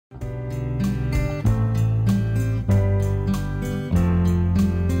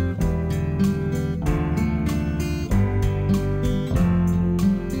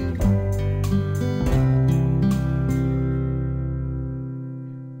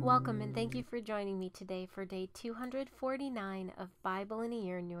Welcome and thank you for joining me today for day 249 of Bible in a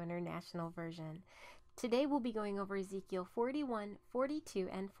Year New International Version. Today we'll be going over Ezekiel 41, 42,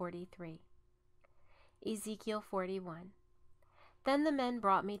 and 43. Ezekiel 41. Then the men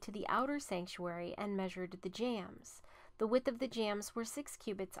brought me to the outer sanctuary and measured the jambs. The width of the jambs were 6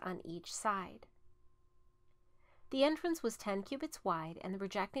 cubits on each side. The entrance was 10 cubits wide, and the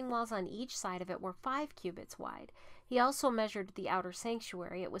projecting walls on each side of it were 5 cubits wide. He also measured the outer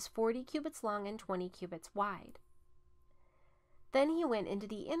sanctuary. It was 40 cubits long and 20 cubits wide. Then he went into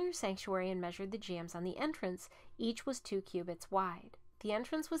the inner sanctuary and measured the jambs on the entrance. Each was 2 cubits wide. The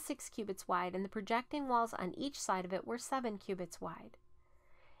entrance was 6 cubits wide, and the projecting walls on each side of it were 7 cubits wide.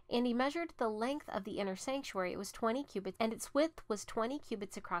 And he measured the length of the inner sanctuary. It was 20 cubits, and its width was 20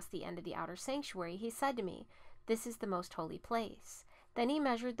 cubits across the end of the outer sanctuary. He said to me, "This is the most holy place." Then he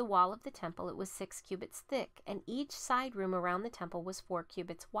measured the wall of the temple. It was 6 cubits thick, and each side room around the temple was 4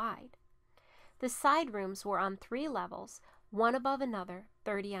 cubits wide. The side rooms were on 3 levels, one above another,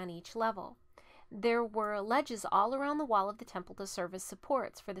 30 on each level. There were ledges all around the wall of the temple to serve as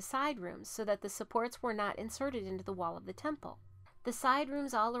supports for the side rooms, so that the supports were not inserted into the wall of the temple. The side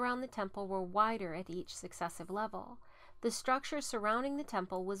rooms all around the temple were wider at each successive level. The structure surrounding the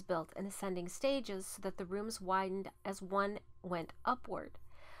temple was built in ascending stages so that the rooms widened as one went upward.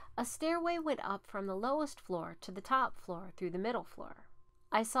 A stairway went up from the lowest floor to the top floor through the middle floor.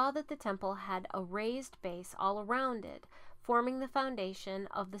 I saw that the temple had a raised base all around it, forming the foundation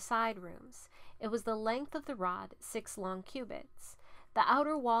of the side rooms. It was the length of the rod, 6 long cubits. The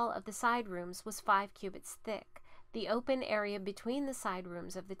outer wall of the side rooms was 5 cubits thick. The open area between the side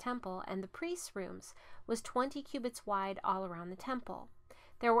rooms of the temple and the priests' rooms was 20 cubits wide all around the temple.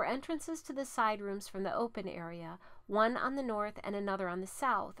 There were entrances to the side rooms from the open area, one on the north and another on the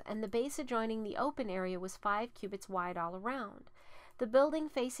south, and the base adjoining the open area was 5 cubits wide all around. The building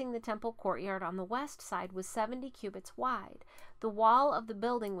facing the temple courtyard on the west side was 70 cubits wide. The wall of the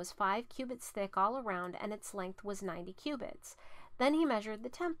building was 5 cubits thick all around, and its length was 90 cubits. Then he measured the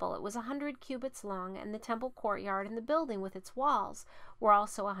temple. It was 100 cubits long, and the temple courtyard and the building with its walls were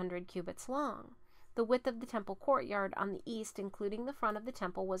also 100 cubits long. The width of the temple courtyard on the east, including the front of the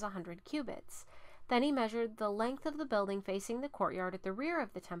temple, was 100 cubits. Then he measured the length of the building facing the courtyard at the rear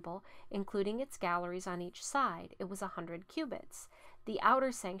of the temple, including its galleries on each side. It was 100 cubits. The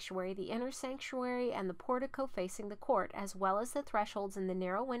outer sanctuary, the inner sanctuary, and the portico facing the court, as well as the thresholds and the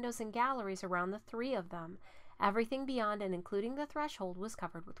narrow windows and galleries around the 3 of them, everything beyond and including the threshold was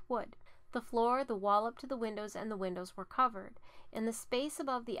covered with wood. The floor, the wall up to the windows, and the windows were covered. In the space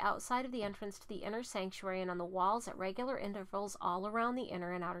above the outside of the entrance to the inner sanctuary and on the walls at regular intervals all around the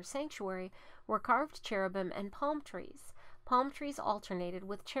inner and outer sanctuary were carved cherubim and palm trees. Palm trees alternated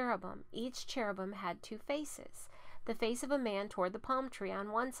with cherubim. Each cherubim had 2 faces, the face of a man toward the palm tree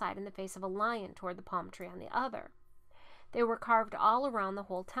on one side and the face of a lion toward the palm tree on the other. They were carved all around the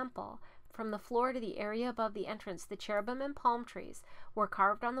whole temple. From the floor to the area above the entrance, the cherubim and palm trees were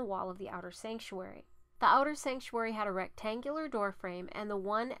carved on the wall of the outer sanctuary. The outer sanctuary had a rectangular door frame, and the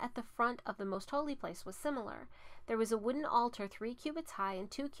one at the front of the most holy place was similar. There was a wooden altar 3 cubits high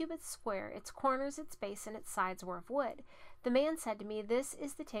and 2 cubits square. Its corners, its base, and its sides were of wood. The man said to me, "This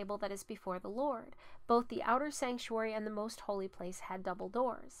is the table that is before the Lord." Both the outer sanctuary and the most holy place had double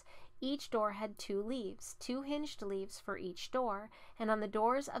doors. Each door had 2 leaves, 2 hinged leaves for each door, and on the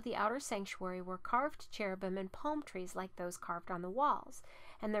doors of the outer sanctuary were carved cherubim and palm trees like those carved on the walls,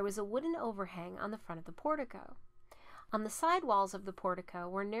 and there was a wooden overhang on the front of the portico. On the side walls of the portico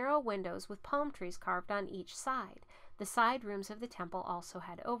were narrow windows with palm trees carved on each side. The side rooms of the temple also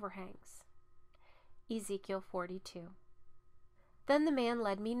had overhangs. Ezekiel 42. Then the man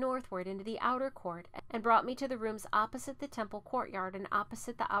led me northward into the outer court and brought me to the rooms opposite the temple courtyard and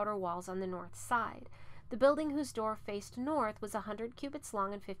opposite the outer walls on the north side. The building whose door faced north was 100 cubits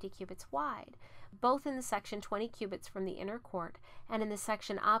long and 50 cubits wide, both in the section 20 cubits from the inner court, and in the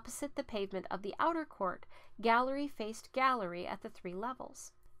section opposite the pavement of the outer court, gallery faced gallery at the 3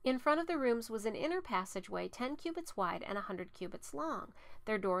 levels. In front of the rooms was an inner passageway 10 cubits wide and 100 cubits long.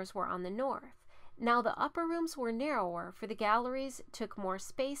 Their doors were on the north. Now the upper rooms were narrower, for the galleries took more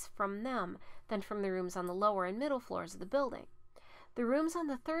space from them than from the rooms on the lower and middle floors of the building. The rooms on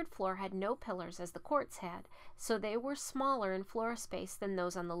the 3rd floor had no pillars as the courts had, so they were smaller in floor space than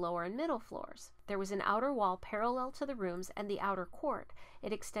those on the lower and middle floors. There was an outer wall parallel to the rooms and the outer court.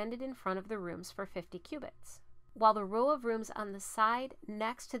 It extended in front of the rooms for 50 cubits. While the row of rooms on the side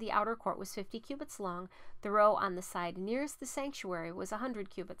next to the outer court was 50 cubits long, the row on the side nearest the sanctuary was 100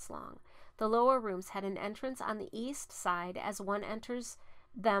 cubits long. The lower rooms had an entrance on the east side as one enters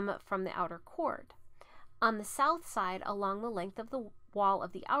them from the outer court. On the south side, along the length of the wall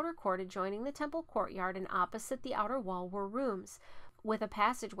of the outer court adjoining the temple courtyard and opposite the outer wall were rooms with a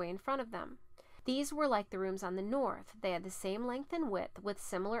passageway in front of them. These were like the rooms on the north. They had the same length and width, with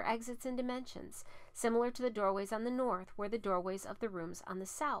similar exits and dimensions. Similar to the doorways on the north were the doorways of the rooms on the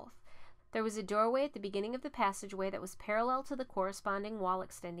south. There was a doorway at the beginning of the passageway that was parallel to the corresponding wall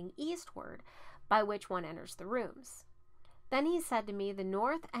extending eastward, by which one enters the rooms. Then he said to me, the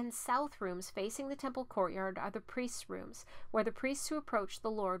north and south rooms facing the temple courtyard are the priests' rooms, where the priests who approach the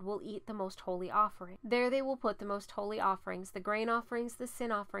Lord will eat the most holy offering. There they will put the most holy offerings, the grain offerings, the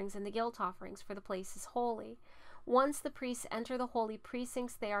sin offerings, and the guilt offerings, for the place is holy. Once the priests enter the holy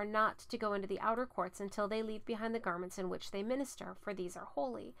precincts, they are not to go into the outer courts until they leave behind the garments in which they minister, for these are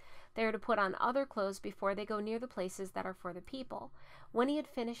holy. They are to put on other clothes before they go near the places that are for the people. When he had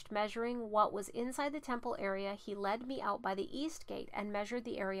finished measuring what was inside the temple area, he led me out by the east gate and measured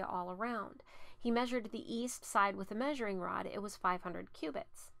the area all around. He measured the east side with a measuring rod. It was 500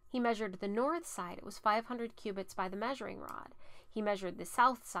 cubits. He measured the north side. It was 500 cubits by the measuring rod. He measured the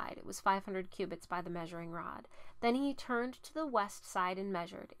south side. It was 500 cubits by the measuring rod. Then he turned to the west side and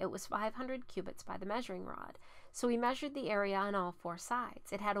measured. It was 500 cubits by the measuring rod. So he measured the area on all four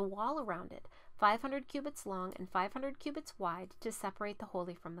sides. It had a wall around it, 500 cubits long and 500 cubits wide, to separate the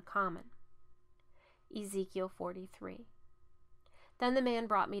holy from the common. Ezekial 43. Then the man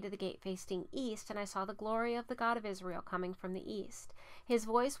brought me to the gate facing east, and I saw the glory of the God of Israel coming from the east. His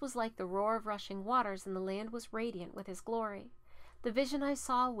voice was like the roar of rushing waters, and the land was radiant with his glory. The vision I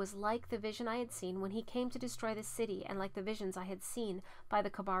saw was like the vision I had seen when he came to destroy the city, and like the visions I had seen by the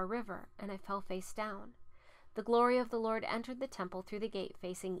Kabar River, and I fell face down. The glory of the Lord entered the temple through the gate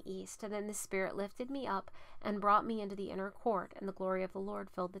facing east, and then the Spirit lifted me up and brought me into the inner court, and the glory of the Lord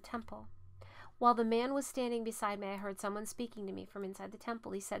filled the temple. While the man was standing beside me, I heard someone speaking to me from inside the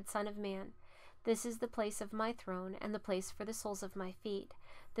temple. He said, Son of man, this is the place of my throne and the place for the soles of my feet.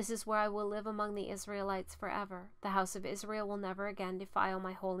 This is where I will live among the Israelites forever. The house of Israel will never again defile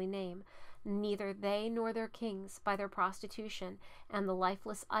my holy name, neither they nor their kings, by their prostitution and the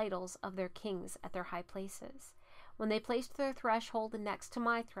lifeless idols of their kings at their high places. When they placed their threshold next to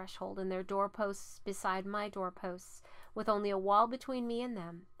my threshold and their doorposts beside my doorposts, with only a wall between me and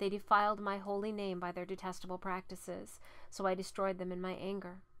them, they defiled my holy name by their detestable practices, so I destroyed them in my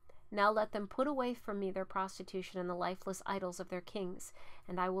anger. Now let them put away from me their prostitution and the lifeless idols of their kings,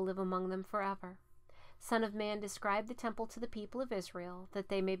 and I will live among them forever. Son of man, describe the temple to the people of Israel, that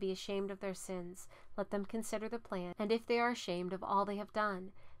they may be ashamed of their sins. Let them consider the plan, and if they are ashamed of all they have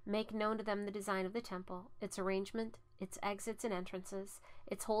done, make known to them the design of the temple, its arrangement, its exits and entrances,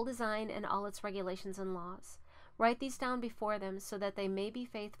 its whole design, and all its regulations and laws. Write these down before them so that they may be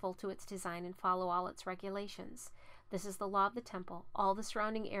faithful to its design and follow all its regulations. This is the law of the temple. All the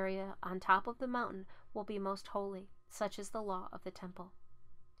surrounding area on top of the mountain will be most holy. Such is the law of the temple.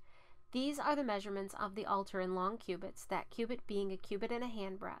 These are the measurements of the altar in long cubits, that cubit being a cubit and a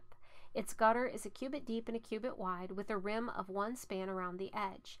handbreadth. Its gutter is a cubit deep and a cubit wide, with a rim of one span around the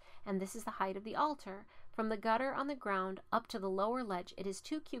edge. And this is the height of the altar. From the gutter on the ground up to the lower ledge, it is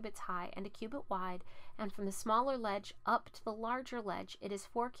 2 cubits high and a cubit wide, and from the smaller ledge up to the larger ledge, it is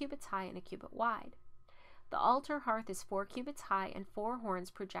 4 cubits high and a cubit wide. The altar hearth is 4 cubits high, and 4 horns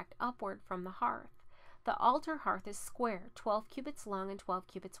project upward from the hearth. The altar hearth is square, 12 cubits long and 12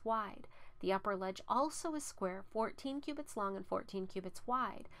 cubits wide. The upper ledge also is square, 14 cubits long and 14 cubits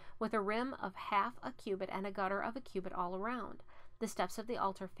wide, with a rim of half a cubit and a gutter of a cubit all around. The steps of the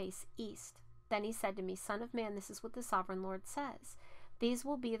altar face east. Then he said to me, Son of man, this is what the sovereign Lord says. These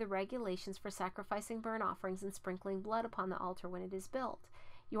will be the regulations for sacrificing burnt offerings and sprinkling blood upon the altar when it is built.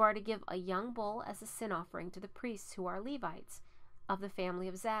 You are to give a young bull as a sin offering to the priests who are Levites, of the family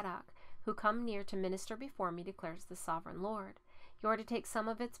of Zadok, who come near to minister before me, declares the sovereign Lord. You are to take some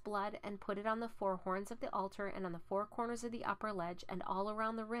of its blood and put it on the 4 horns of the altar and on the 4 corners of the upper ledge and all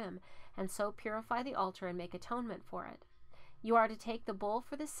around the rim, and so purify the altar and make atonement for it. You are to take the bull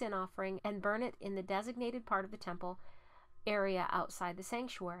for the sin offering and burn it in the designated part of the temple area outside the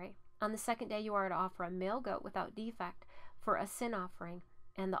sanctuary. On the 2nd day you are to offer a male goat without defect for a sin offering,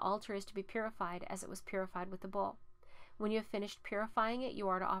 and the altar is to be purified as it was purified with the bull. When you have finished purifying it, you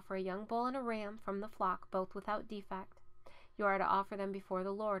are to offer a young bull and a ram from the flock, both without defect. You are to offer them before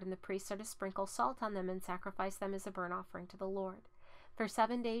the Lord, and the priests are to sprinkle salt on them and sacrifice them as a burnt offering to the Lord. For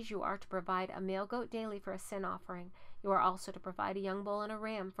 7 days you are to provide a male goat daily for a sin offering. You are also to provide a young bull and a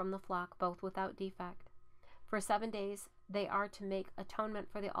ram from the flock, both without defect. For 7 days they are to make atonement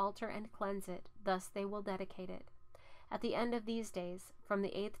for the altar and cleanse it. Thus they will dedicate it. At the end of these days, from the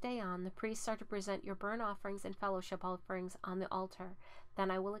 8th day on, the priests are to present your burnt offerings and fellowship offerings on the altar. Then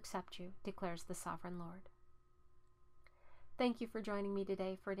I will accept you, declares the sovereign Lord. Thank you for joining me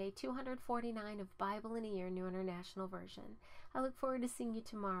today for day 249 of Bible in a Year, New International Version. I look forward to seeing you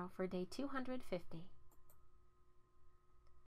tomorrow for day 250.